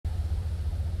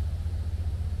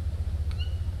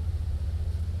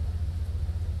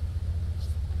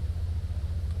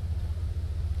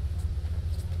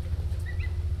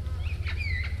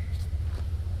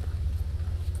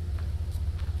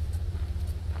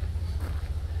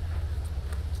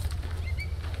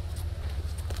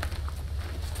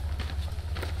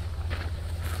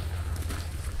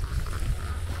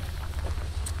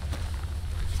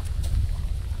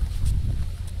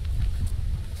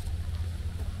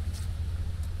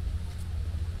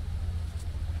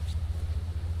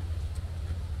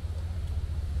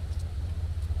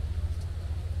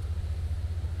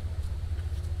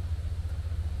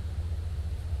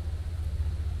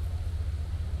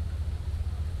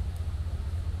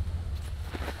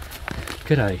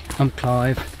G'day, I'm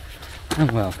Clive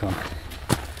and welcome.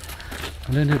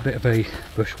 I'm doing a bit of a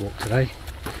bushwalk today.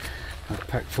 I've got a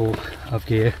pack full of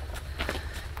gear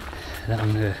that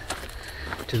I'm going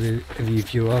to do a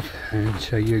review of and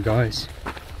show you guys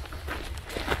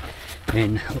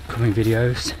in upcoming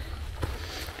videos.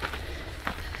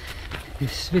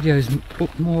 This video is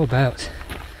more about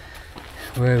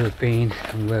where we've been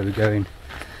and where we're going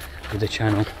with the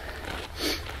channel.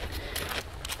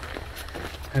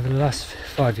 Over the last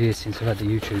 5 years since I've had the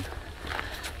YouTube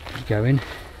going,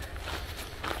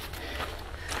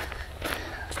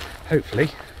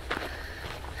 hopefully,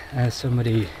 as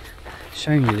somebody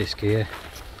showing you this gear,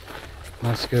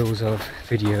 my skills of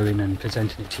videoing and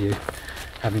presenting it to you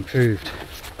have improved.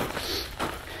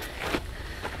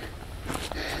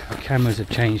 My cameras have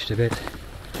changed a bit.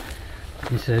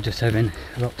 Instead of just having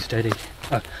rock steady,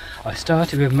 I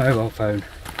started with a mobile phone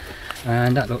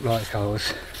and that looked like I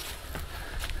was,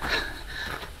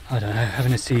 I don't know,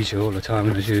 having a seizure all the time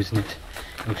when I was using it.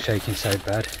 It was shaking so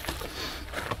bad.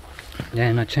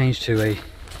 Then I changed to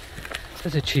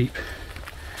just a cheap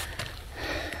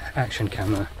action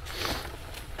camera,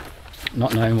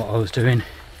 not knowing what I was doing.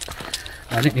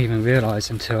 I didn't even realise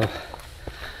until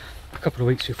a couple of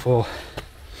weeks before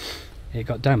it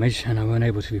got damaged and I weren't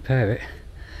able to repair it.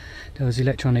 There was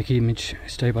electronic image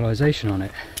stabilisation on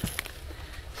it.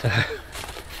 So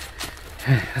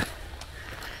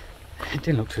it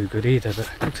didn't look too good either,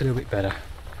 but it looked a little bit better.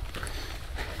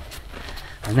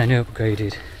 And then I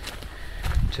upgraded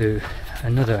to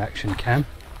another action cam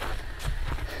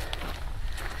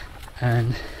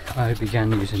and I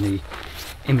began using the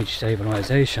image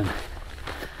stabilisation,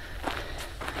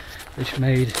 which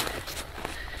made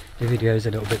the videos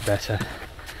a little bit better,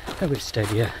 a little bit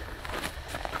steadier,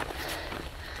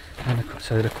 and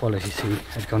so the quality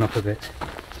had gone up a bit.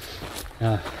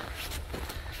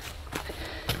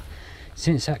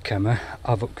 Since that camera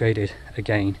I've upgraded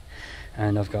again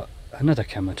and I've got another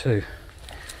camera too.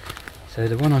 So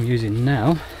the one I'm using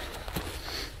now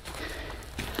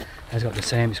has got the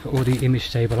same, it's got all the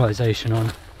image stabilisation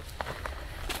on,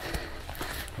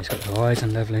 it's got the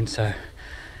horizon leveling, so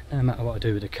no matter what I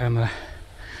do with the camera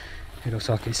it looks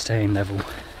like it's staying level,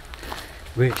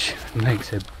 which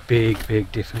makes a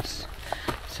big difference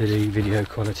to the video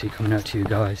quality coming out to you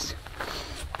guys.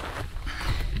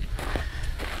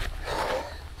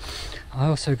 I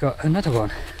also got another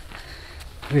one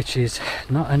which is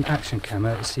not an action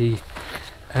camera, it's the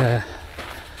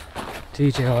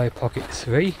DJI Pocket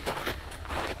 3,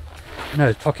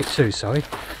 no, Pocket 2, sorry.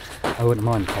 I wouldn't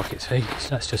mind the Pocket 3, so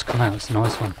that's just come out, it's a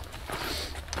nice one.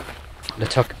 The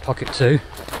Pocket 2,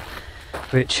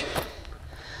 which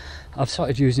I've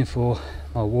started using for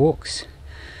my walks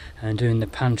and doing the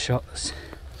pan shots,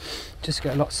 just to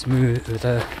get a lot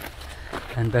smoother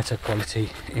and better quality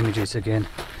images again.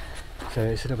 So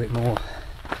it's a little bit more,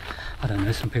 I don't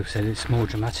know, some people say it's more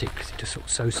dramatic because it just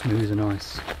looks so smooth and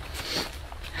nice.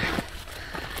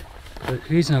 But the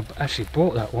reason I actually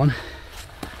bought that one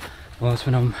was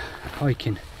when I'm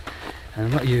hiking, and a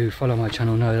lot of you who follow my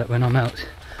channel know that when I'm out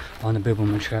on the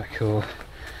Bibbulmun track or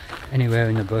anywhere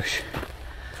in the bush,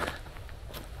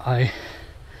 I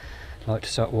like to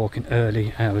start walking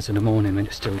early hours in the morning when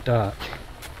it's still dark.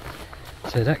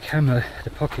 So that camera, the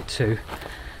Pocket 2,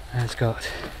 has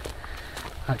got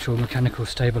actual mechanical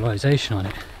stabilisation on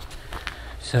it,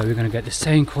 so we're going to get the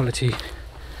same quality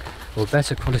or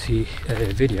better quality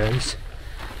videos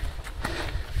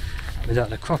without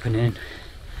the cropping in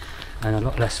and a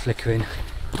lot less flickering,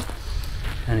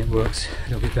 and it works a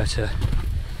little bit better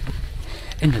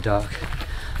in the dark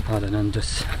rather than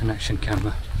just an action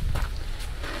camera.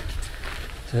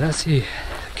 So that's the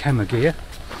camera gear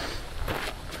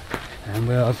and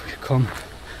where I've come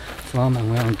from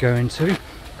and where I'm going to.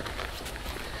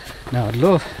 Now I'd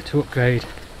love to upgrade,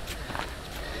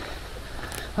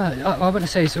 I wouldn't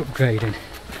say it's upgrading,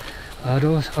 I'd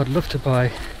love to buy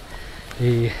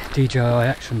the DJI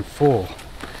Action 4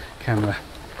 camera.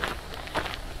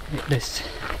 It's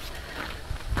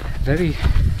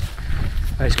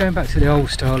going back to the old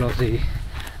style of the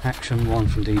Action 1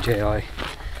 from DJI,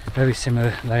 very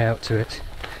similar layout to it,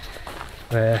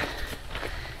 where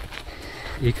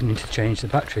you can interchange the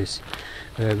batteries.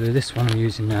 With this one I'm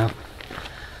using now,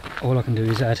 all I can do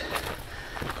is add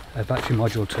a battery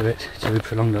module to it to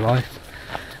prolong the life,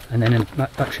 and then in the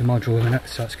battery module, when that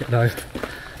starts to get low,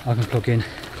 I can plug in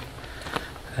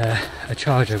a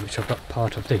charger, which I've got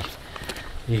part of the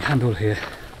handle here.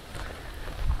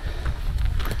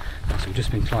 So we've just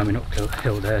been climbing up the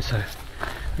hill there, so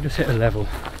we just hit a level.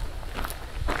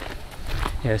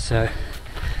 Yeah, so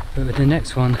but with the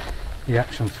next one, the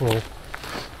Action 4,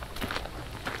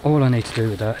 all I need to do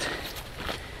with that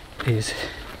is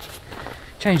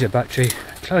change the battery,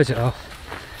 close it off,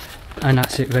 and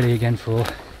that's it, ready again for,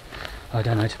 I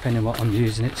don't know, depending on what I'm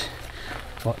using it,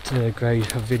 what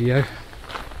grade of video.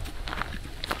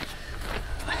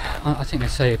 I think they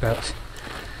say about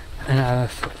an hour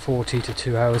 40 to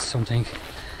 2 hours something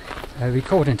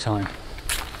recording time,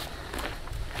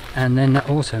 and then that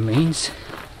also means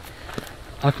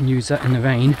I can use that in the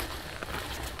rain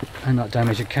and not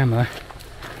damage the camera.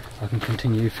 I can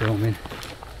continue filming,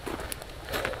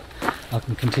 I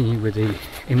can continue with the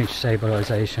image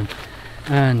stabilization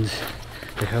and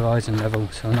the horizon level,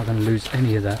 so I'm not going to lose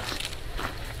any of that,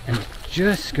 and it's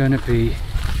just going to be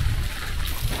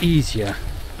easier.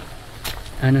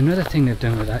 And another thing they've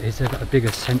done with that is they've got a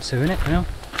bigger sensor in it now,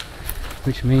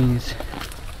 which means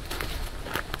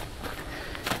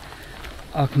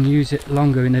I can use it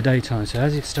longer in the daytime. So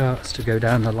as it starts to go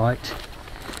down the light,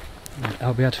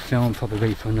 I'll be able to film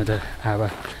probably for another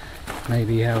hour,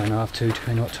 maybe hour and a half, 2,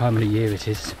 depending on what time of the year it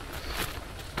is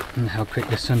and how quick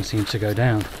the sun seems to go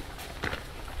down.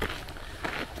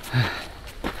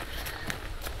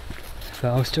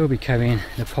 But I'll still be carrying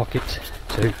the Pocket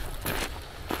 2.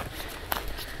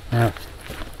 Now,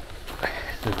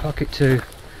 the Pocket 2,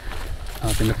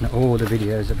 I've been looking at all the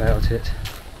videos about it,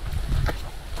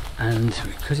 and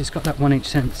because it's got that 1-inch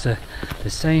sensor, the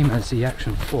same as the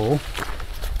Action 4,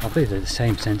 I believe they're the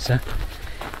same sensor,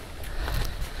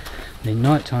 the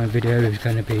nighttime video is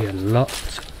going to be a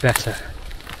lot better.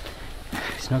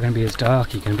 It's not going to be as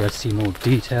dark, you're going to be able to see more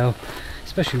detail,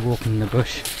 especially walking in the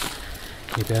bush.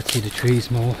 You'll be able to see the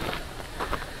trees more.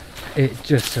 It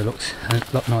just looks a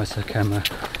lot nicer camera.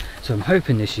 So I'm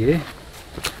hoping this year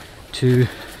to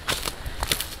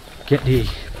get the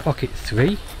Pocket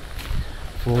 3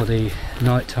 for the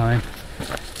night time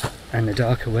and the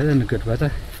darker weather and the good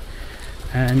weather,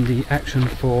 and the Action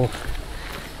 4,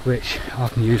 which I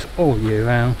can use all year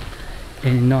round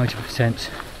in 90%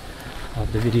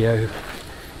 of the video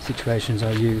situations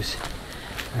I use,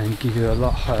 and give you a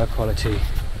lot higher quality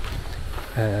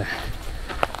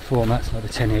formats like the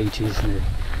 1080s and the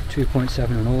 2.7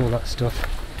 and all that stuff,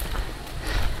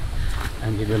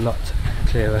 and give you a lot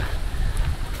clearer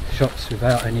shots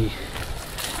without any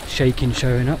shaking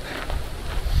showing up.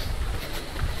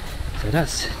 So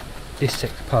that's this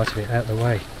part of it out of the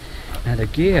way. Now the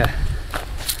gear,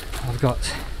 I've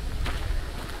got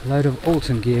a load of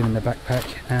Alton gear in the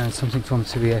backpack and something from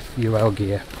 3F UL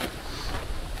gear.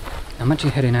 I'm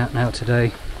actually heading out now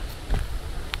today.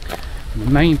 The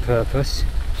main purpose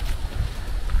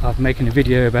of making a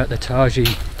video about the Taji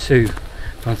 2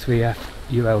 from 3F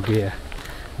UL gear,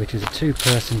 which is a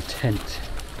 2-person tent.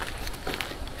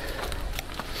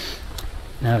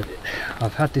 Now,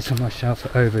 I've had this on my shelf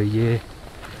for over a year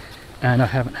and I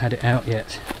haven't had it out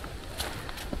yet.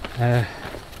 I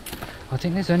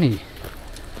think there's only,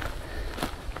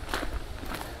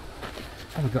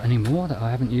 I haven't got any more that I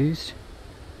haven't used.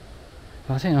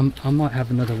 But I think I might have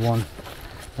another one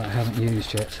that I haven't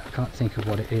used yet. I can't think of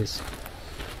what it is.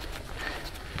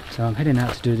 So I'm heading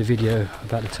out to do the video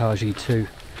about the Taji 2.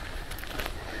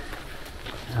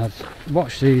 I've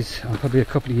watched these, I'm probably a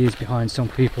couple of years behind some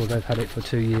people. They've had it for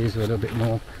 2 years or a little bit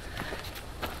more.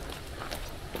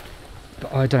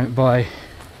 But I don't buy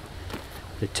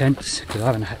the tents because I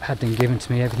haven't had them given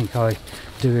to me. Everything I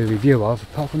do a review of,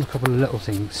 apart from a couple of little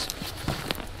things,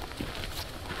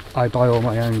 I buy all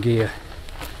my own gear.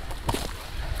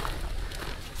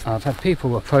 I've had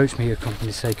people approach me, a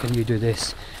company, say, can you do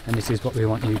this, and this is what we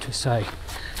want you to say.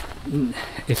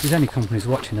 If there's any companies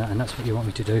watching that and that's what you want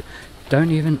me to do,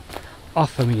 don't even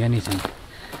offer me anything.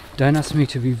 Don't ask me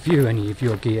to review any of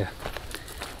your gear.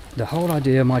 The whole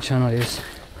idea of my channel is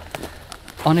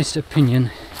honest opinion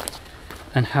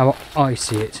and how I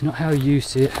see it, not how you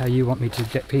see it, how you want me to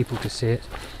get people to see it.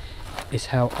 It's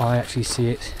how I actually see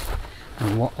it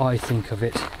and what I think of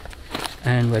it,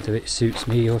 and whether it suits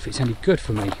me or if it's any good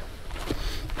for me.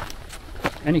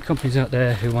 Any companies out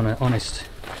there who want an honest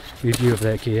review of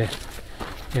their gear,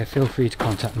 yeah, feel free to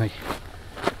contact me.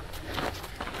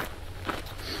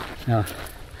 Now,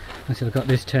 until I've got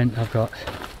this tent, I've got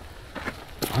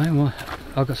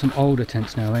some older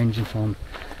tents now, ranging from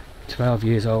 12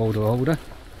 years old or older,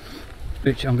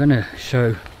 which I'm going to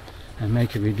show and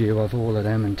make a review of all of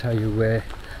them and tell you where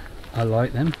I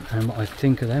like them and what I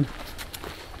think of them.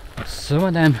 But some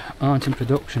of them aren't in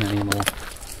production anymore,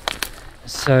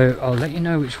 so I'll let you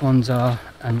know which ones are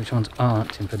and which ones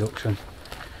aren't in production.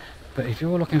 But if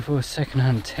you're looking for a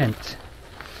second-hand tent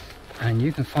and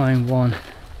you can find one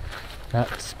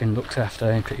that's been looked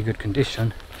after in pretty good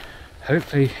condition,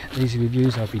 hopefully these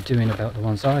reviews I'll be doing about the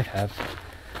ones I have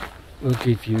will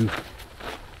give you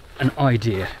an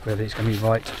idea whether it's going to be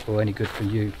right or any good for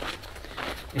you.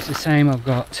 It's the same. I've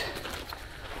got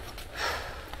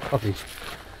probably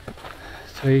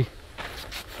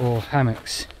 3-4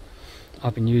 hammocks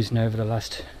I've been using over the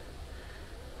last,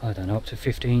 I don't know, up to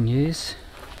 15 years,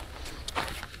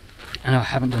 and I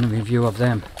haven't done a review of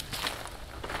them.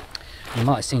 You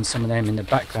might have seen some of them in the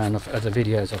background of other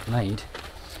videos I've made.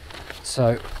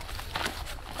 So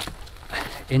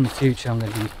in the future I'm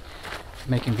going to be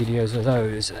making videos of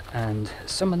those, and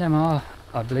some of them are,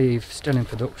 I believe, still in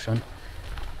production,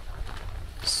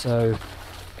 so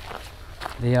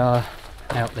they are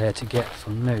out there to get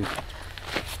from new.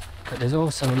 But there's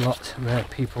also a lot where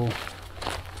people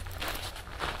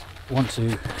want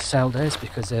to sell theirs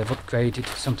because they've upgraded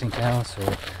to something else,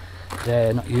 or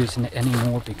they're not using it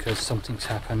anymore because something's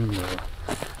happened, or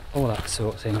all that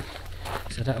sort of thing.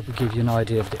 So that will give you an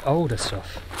idea of the older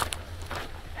stuff.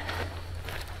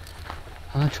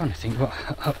 I'm trying to think what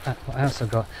else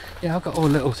I've got. Yeah, I've got all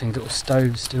little things, little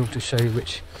stoves still to show you,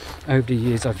 which over the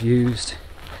years I've used,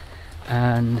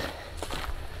 and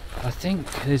I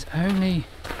think there's only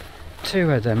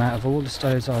 2 of them out of all the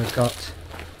stoves I've got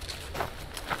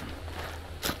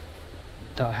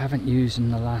that I haven't used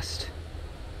in the last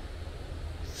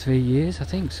 3 years, I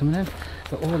think, some of them.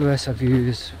 But all the rest I've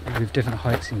used with different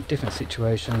heights in different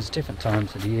situations, different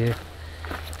times of the year.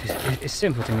 It's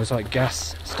simple things like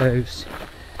gas stoves.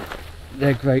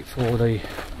 They're great for the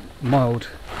mild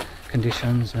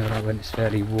conditions, you know, like when it's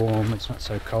fairly warm, it's not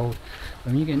so cold.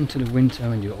 When you get into the winter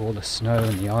and you've got all the snow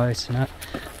and the ice and that,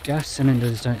 gas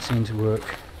cylinders don't seem to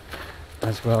work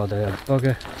as well. They're a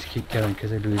bugger to keep going because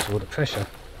they lose all the pressure.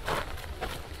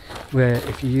 Where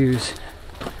if you use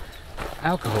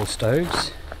alcohol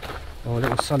stoves or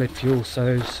little solid fuel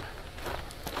stoves,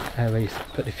 where you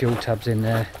put the fuel tabs in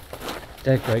there,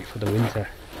 they're great for the winter,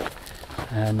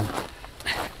 and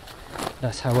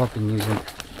that's how I've been using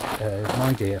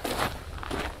my gear.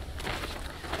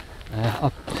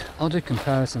 I'll do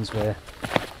comparisons where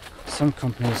some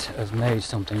companies have made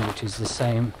something which is the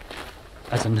same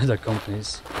as another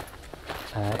company's.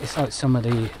 It's like some of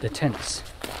the tents.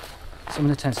 Some of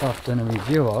the tents I've done a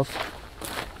review of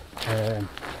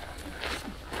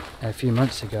a few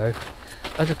months ago,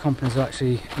 other companies are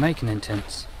actually making in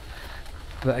tents.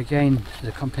 But again,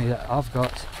 the company that I've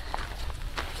got,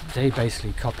 they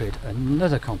basically copied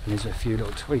another company's with a few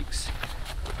little tweaks.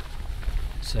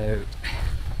 So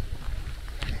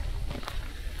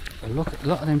a lot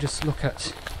of them just look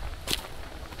at,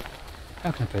 how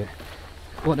can I put it,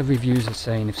 what the reviews are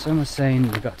saying. If someone's saying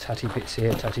we've got tatty bits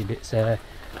here, tatty bits there,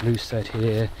 loose thread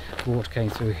here, water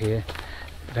came through here,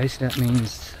 basically that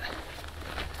means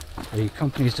the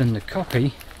company's done the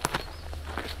copy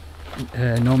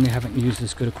normally haven't used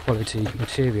as good a quality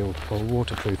material for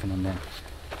waterproofing on them.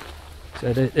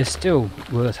 So they're still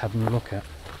worth having a look at.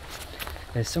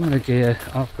 There's some of the gear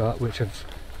I've got which I've,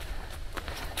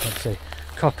 let's say,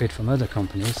 copied from other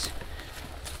companies,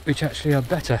 which actually are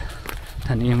better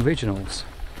than the originals.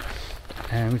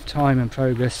 And with time and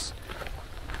progress,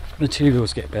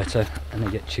 materials get better and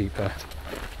they get cheaper,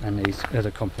 and these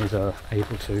other companies are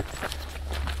able to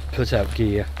put out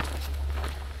gear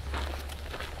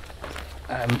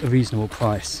at a reasonable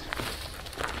price.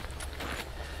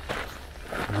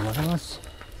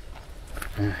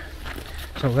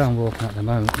 So where I'm walking at the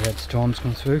moment, we had storms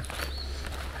come through,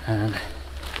 and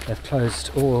they've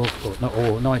closed all, or not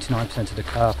all, 99% of the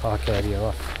car park area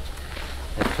off.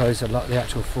 They've closed a lot of the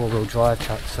actual four-wheel drive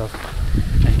tracks off,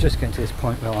 and just getting to this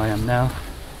point where I am now,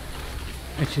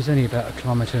 which is only about 1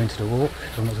 kilometre into the walk.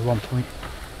 Almost 1 point,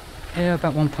 yeah,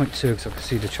 about 1.2, because I can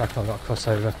see the track I've got to cross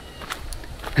over.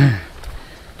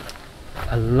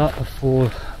 A lot of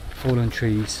fallen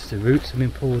trees. The roots have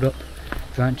been pulled up,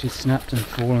 branches snapped and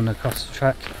fallen across the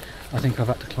track. I think I've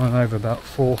had to climb over about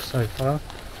 4 so far.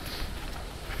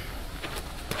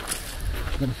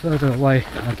 But the further away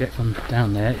I get from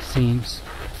down there, it seems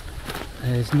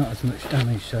there's not as much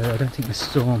damage, so I don't think the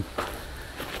storm,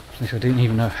 which I didn't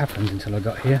even know happened until I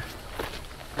got here.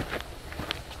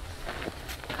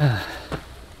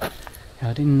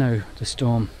 I didn't know the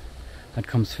storm had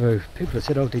come through. People have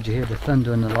said, oh, did you hear the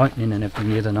thunder and the lightning and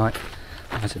everything the other night?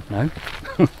 I said no.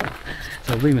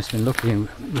 So we must have been lucky and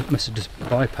it must have just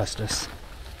bypassed us.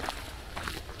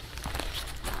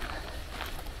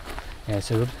 Yeah,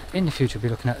 so in the future we'll be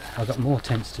looking at, I've got more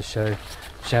tents to show,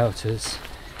 shelters.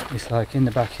 It's like in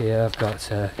the back here I've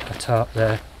got a tarp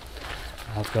there,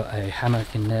 I've got a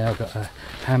hammock in there, I've got a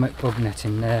hammock bug net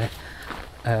in there,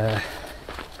 I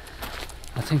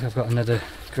think I've got another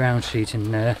ground sheet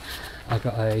in there, I've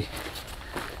got a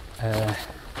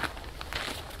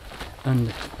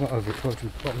what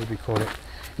would we call it,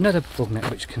 another bug net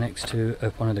which connects to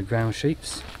one of the ground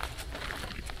sheets.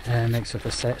 makes up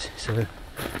a set. So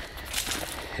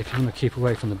if you want to keep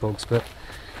away from the bugs but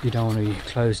you don't want to be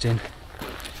closed in.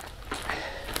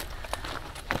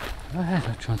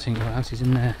 I'm trying to think what else is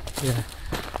in there. Yeah,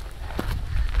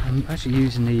 I'm actually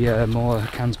using the more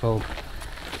Cansbowl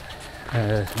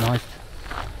knife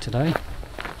today,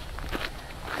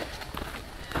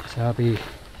 so I'll be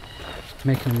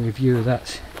making a review of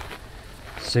that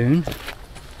soon.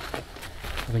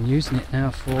 I've been using it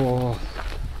now for,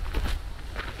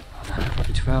 I don't know,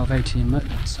 probably 12-18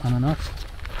 months on and off,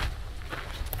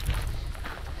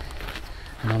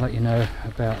 and I'll let you know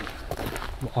about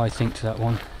what I think to that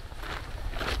one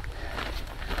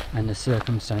and the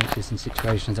circumstances and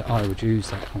situations that I would use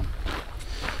that one.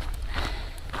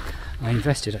 I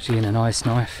invested actually in an ice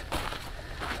knife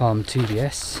from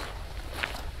TBS.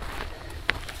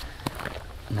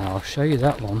 Now I'll show you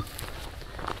that one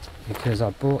because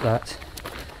I bought that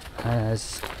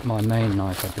as my main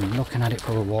knife. I've been looking at it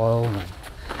for a while and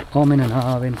umming and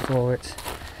ahhing for it,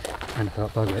 and I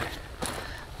thought, bugger it.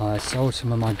 I sold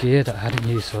some of my gear that I hadn't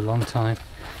used for a long time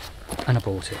and I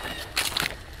bought it.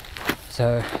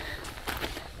 So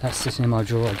that's sitting in my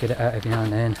drawer. I get it out every now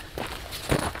and then.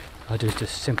 I do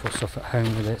just simple stuff at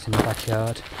home with it in the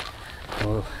backyard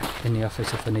or in the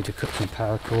office if I need to cut some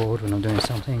paracord when I'm doing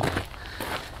something.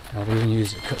 I'll even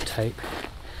use it to cut tape.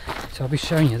 So I'll be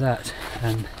showing you that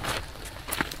and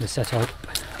the setup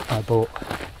I bought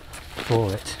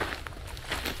for it.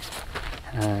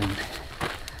 And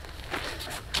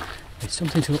it's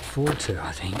something to look forward to,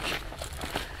 I think.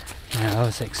 Yeah, I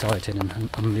was excited and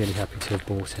I'm really happy to have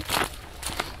bought it.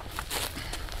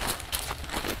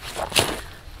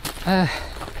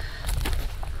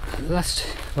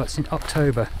 It's in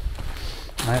October,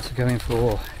 I had to go in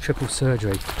for triple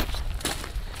surgery.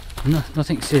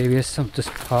 Nothing serious, some just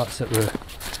parts that were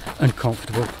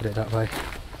uncomfortable, put it that way.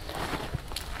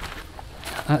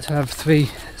 I had to have 3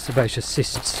 sebaceous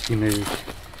cysts removed.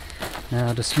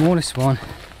 Now the smallest one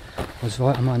was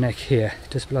right on my neck here,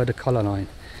 just below the collar line,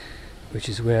 which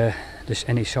is where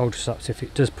any shoulder straps, if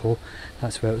it does pull,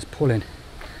 that's where it was pulling.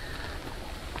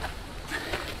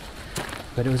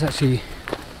 But it was actually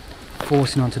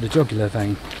forcing onto the jugular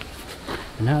vein,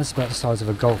 and that's about the size of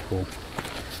a golf ball.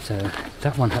 So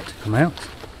that one had to come out,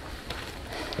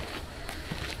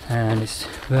 and it's,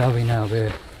 where are we now?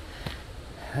 We're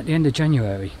at the end of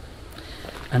January,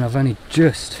 and I've only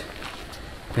just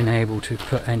been able to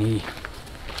put any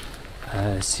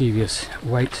serious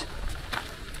weight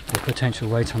or potential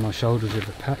weight on my shoulders with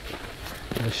the pack,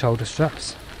 with the shoulder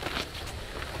straps.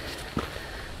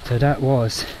 So that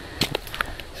was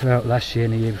throughout last year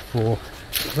and the year before,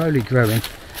 slowly growing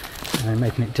and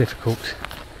making it difficult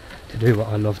to do what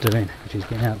I love doing, which is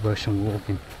getting out bush and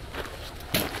walking.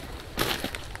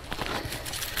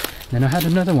 Then I had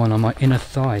another one on my inner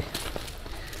thigh,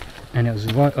 and it was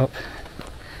right up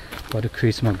by the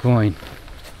crease of my groin,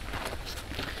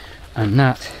 and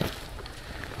that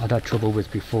I'd had trouble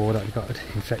with before. That got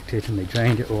infected and they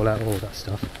drained it all out, all that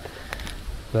stuff,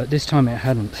 but this time it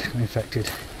hadn't got infected,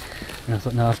 and I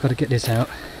thought, no, I've got to get this out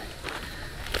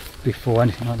before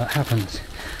anything like that happens.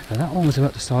 And that one was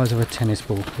about the size of a tennis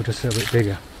ball, or just a little bit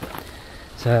bigger.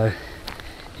 So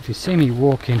if you see me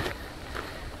walking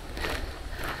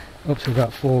up to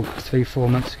about 3-4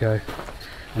 months ago,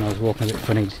 and I was walking a bit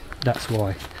funny, that's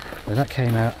why. But that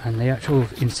came out, and the actual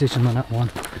incision on that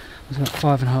one was about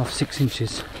 5.5-6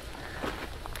 inches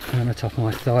on the top of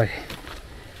my thigh.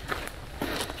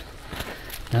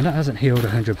 Now that hasn't healed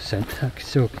 100%. That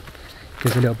still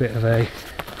gives a little bit of a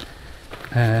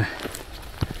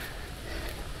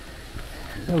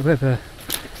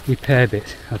repair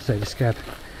bit, I'd say, the scab.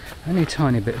 Only a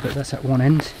tiny bit, but that's at one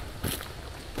end.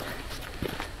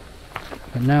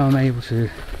 But now I'm able to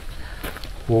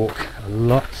walk a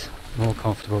lot more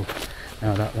comfortable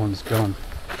now that one's gone.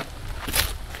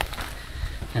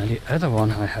 Now the other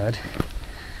one I had,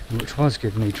 which was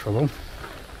giving me trouble,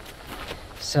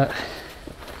 sat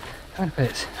a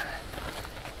bit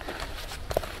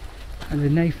at the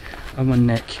nape of my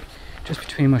neck, just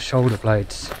between my shoulder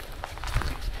blades.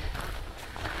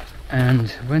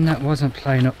 And when that wasn't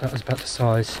playing up, that was about the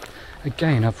size,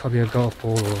 again, of probably a golf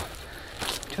ball, or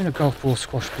between a golf ball,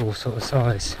 squash ball sort of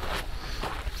size.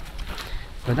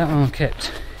 But that one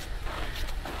kept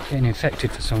getting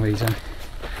infected for some reason,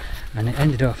 and it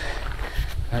ended up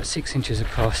about 6 inches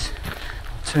across,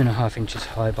 2.5 inches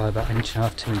high by about 1.5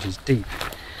 inches, 2 inches deep,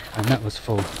 and that was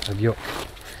full of yuck.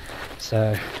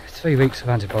 So 3 weeks of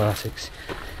antibiotics,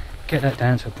 get that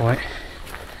down to a point,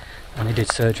 and they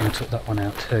did surgery and took that one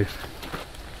out too.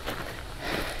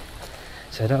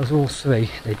 So that was all 3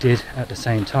 they did at the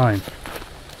same time.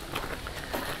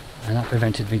 and that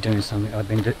prevented me doing something I'd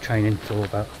been training for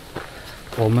about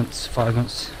 4 months, 5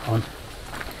 months on.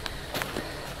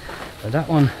 But that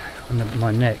one on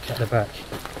my neck at the back,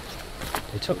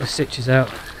 they took the stitches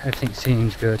out, everything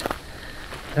seemed good.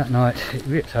 That night it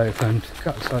ripped open,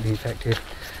 got slightly infected,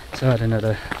 so I had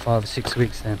another 5 or 6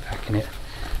 weeks then packing it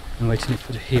and waiting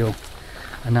for it to heal,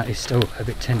 and that is still a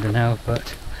bit tender now,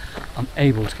 but I'm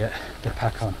able to get the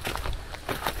pack on.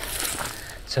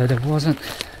 So there wasn't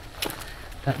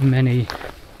that many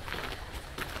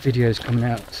videos coming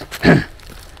out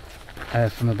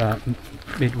from about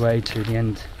midway to the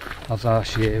end of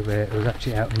last year, where it was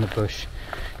actually out in the bush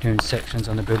doing sections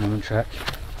on the Bushcraft track.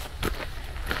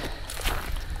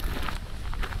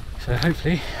 So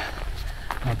hopefully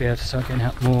I'll be able to start getting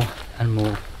out more and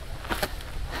more,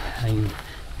 and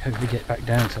hopefully get back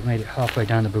down, because I've made it halfway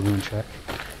down the Bushcraft track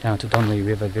down to Donnelly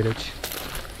River Village,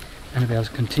 and I'll be able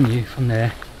to continue from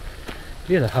there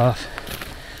the other half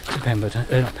to Pemberton,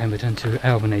 not Pemberton, to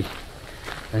Albany,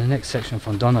 and the next section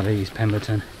from Donnelly is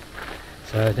Pemberton,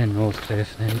 so then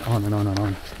Northcliffe, then on and on and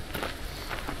on.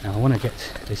 Now I want to get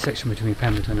the section between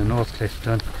Pemberton and Northcliffe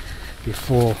done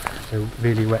before the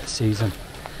really wet season,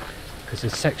 because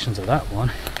there's sections of that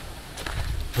one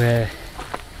where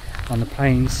on the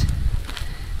plains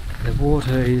the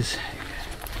water is,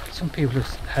 some people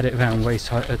have had it around waist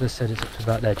height, others said it's up to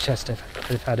about their chest if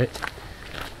they've had it.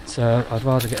 So I'd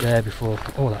rather get there before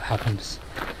all that happens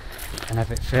and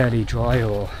have it fairly dry,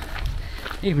 or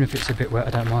even if it's a bit wet, I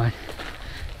don't mind.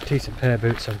 Decent pair of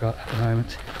boots I've got at the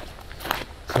moment.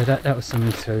 So that was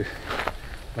something through,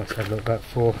 let's have a look, about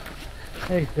 5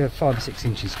 or 6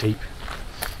 inches deep,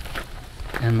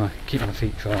 and keep my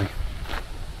feet dry.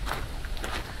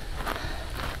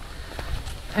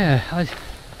 Yeah,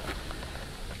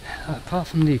 apart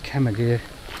from the camera gear,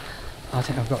 I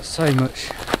think I've got so much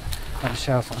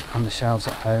on the shelves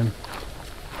at home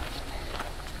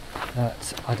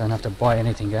that I don't have to buy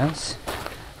anything else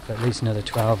for at least another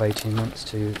 12-18 months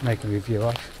to make a review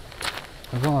of.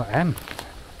 And what I am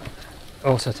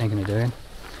also thinking of doing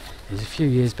is, a few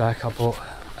years back I bought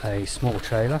a small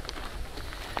trailer,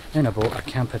 then I bought a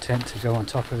camper tent to go on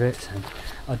top of it, and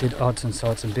I did odds and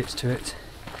sods and bits to it,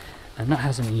 and that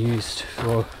hasn't been used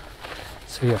for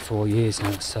 3 or 4 years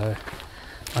now, so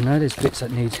I know there's bits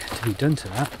that need to be done to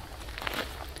that.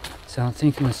 So I'm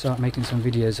thinking to start making some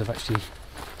videos of actually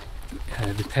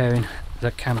repairing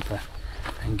the camper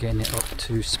and getting it up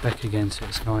to spec again, so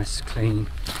it's nice, clean,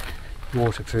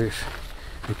 waterproof,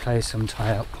 replace some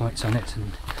tie-out points on it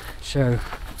and show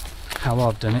how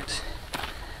I've done it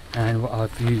and what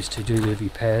I've used to do the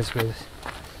repairs with,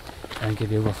 and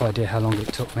give you a rough idea how long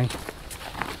it took me.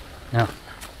 Now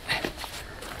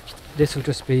this will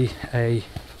just be a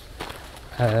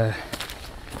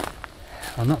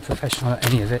I'm not professional at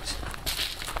any of it,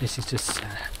 this is just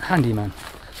handyman,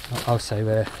 I'll say,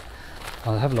 where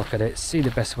I'll have a look at it, see the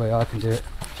best way I can do it,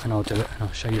 and I'll do it, and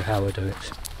I'll show you how I do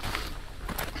it.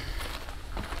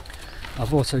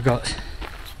 I've also got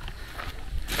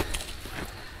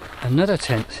another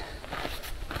tent,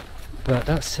 but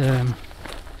that's a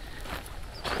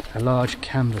large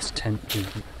canvas tent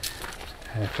with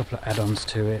a couple of add-ons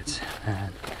to it,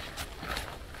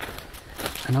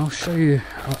 and I'll show you,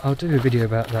 I'll do a video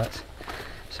about that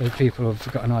so people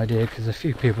have got an idea, because a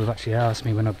few people have actually asked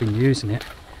me when I've been using it,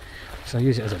 because I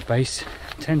use it as a base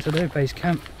tent, I do, base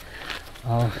camp.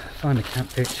 I'll find a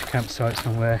campsite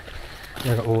somewhere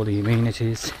where I've got all the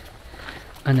amenities,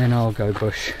 and then I'll go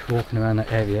bush, walking around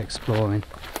that area, exploring,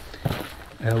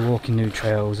 walking new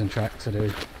trails and tracks I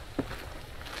do.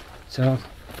 So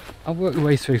I'll work the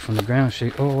way through from the ground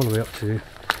sheet all the way up to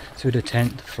through the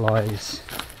tent, the flies,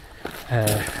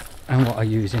 and what I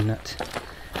use in that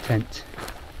tent.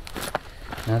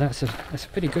 Now that's a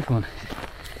pretty good one.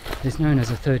 It's known as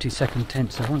a 30-second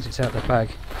tent, so once it's out the bag,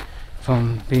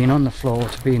 from being on the floor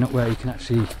to being up where you can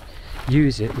actually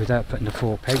use it without putting the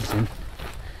 4 pegs in,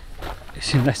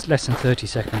 it's in less than 30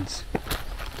 seconds.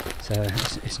 So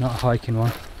it's not a hiking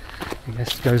one. I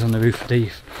guess it goes on the roof of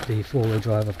the 4-wheel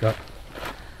drive I've got.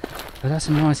 But that's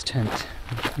a nice tent.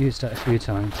 I've used that a few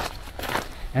times.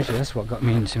 Actually, that's what got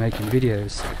me into making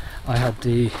videos. I had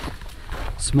the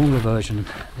smaller version,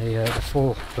 the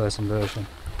 4-person version,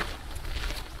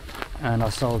 and I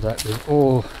sold that with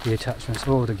all the attachments,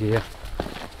 all the gear,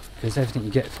 because everything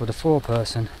you get for the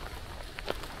 4-person,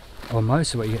 or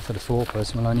most of what you get for the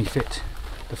 4-person, will only fit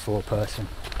the 4-person,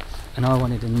 and I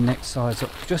wanted the next size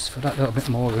up just for that little bit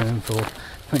more room for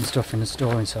putting stuff in the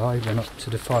store, and so I went up to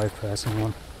the 5-person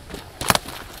one.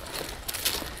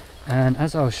 And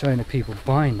as I was showing the people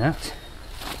buying that,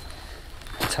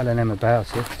 telling them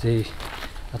about it,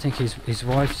 I think his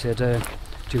wife said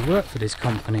do you work for this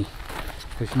company?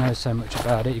 Because you know so much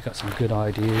about it, you've got some good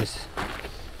ideas.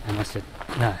 And I said,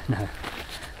 no.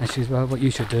 And she says, well, what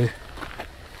you should do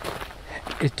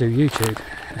is do YouTube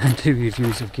and do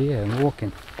reviews of gear and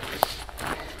walking.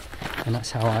 And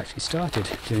that's how I actually started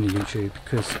doing the YouTube,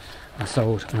 because I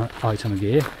sold an item of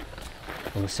gear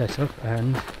or a setup,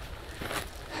 and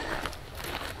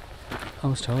I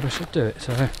was told I should do it.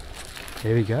 So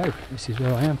here we go. This is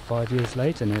where I am 5 years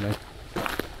later nearly.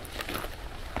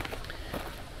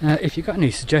 Now, if you've got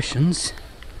any suggestions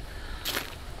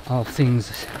of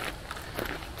things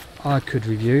I could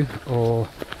review or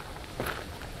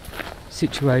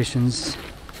situations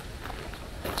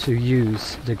to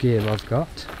use the gear I've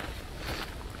got,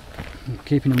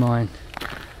 keeping in mind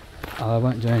I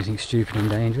won't do anything stupid and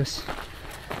dangerous.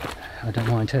 I don't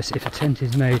mind testing. If a tent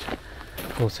is made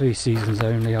for 3 seasons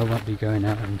only, I won't be going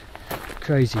out and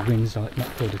crazy winds like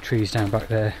knock all the trees down back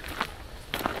there.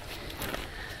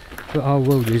 But I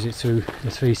will use it through the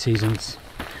 3 seasons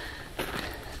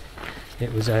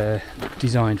it was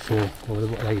designed for, or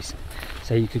what they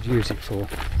say you could use it for.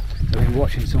 So I've been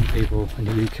watching some people in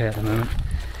the UK at the moment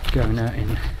going out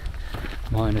in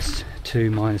 -2,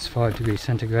 -5 degrees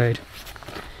centigrade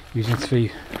using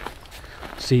 3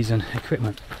 season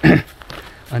equipment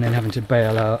and then having to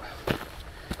bail out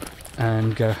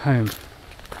and go home.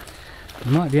 It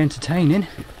might be entertaining,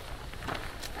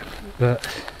 but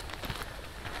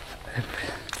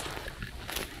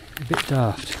a bit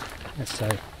daft, let's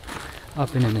say.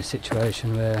 I've been in a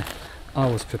situation where I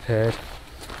was prepared,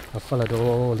 I followed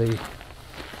all the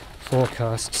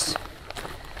forecasts,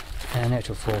 and the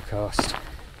actual forecast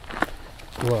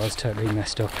was totally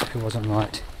messed up. It wasn't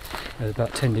right. It was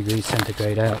about 10 degrees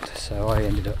centigrade out, so I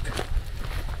ended up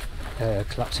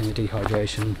collapsing with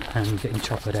dehydration and getting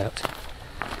choppered out.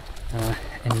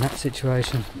 In that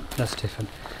situation, that's different.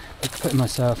 But putting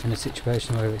myself in a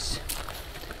situation where it's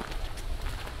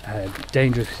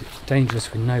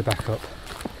dangerous with no backup,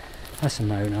 that's a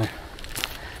no-no.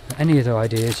 But any other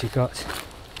ideas you've got,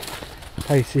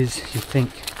 places you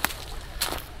think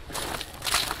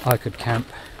I could camp,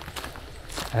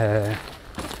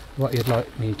 what you'd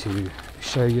like me to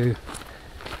show you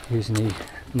using the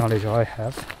knowledge I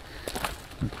have.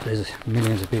 There's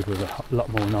millions of people with a lot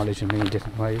more knowledge than me in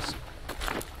different ways.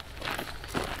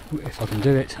 If I can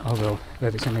do it, I will.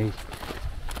 Whether it's any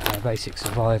basic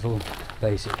survival,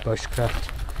 basic bushcraft,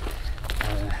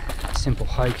 simple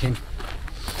hiking,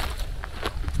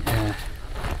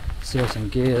 still some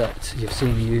gear that you've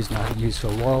seen me use and I haven't used for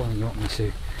a while and you want me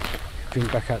to bring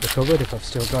back out the cupboard if I've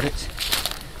still got it,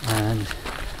 and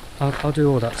I'll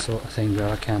do all that sort of thing where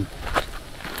I can.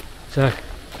 So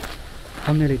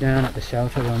I'm nearly down at the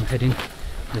shelter where I'm heading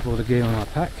with all the gear on my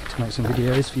pack to make some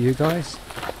videos for you guys.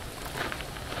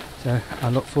 So I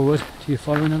look forward to you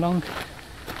following along.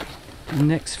 The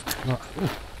next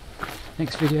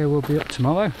video will be up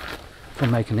tomorrow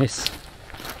from making this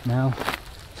now,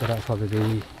 so that'll probably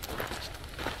be,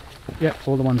 yep,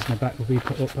 all the ones in the back will be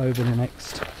put up over the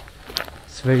next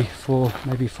 3, 4,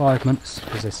 maybe 5 months,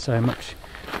 because there's so much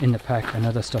in the pack and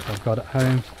other stuff I've got at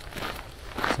home.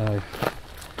 So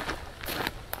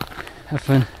have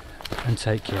fun and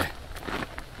take care.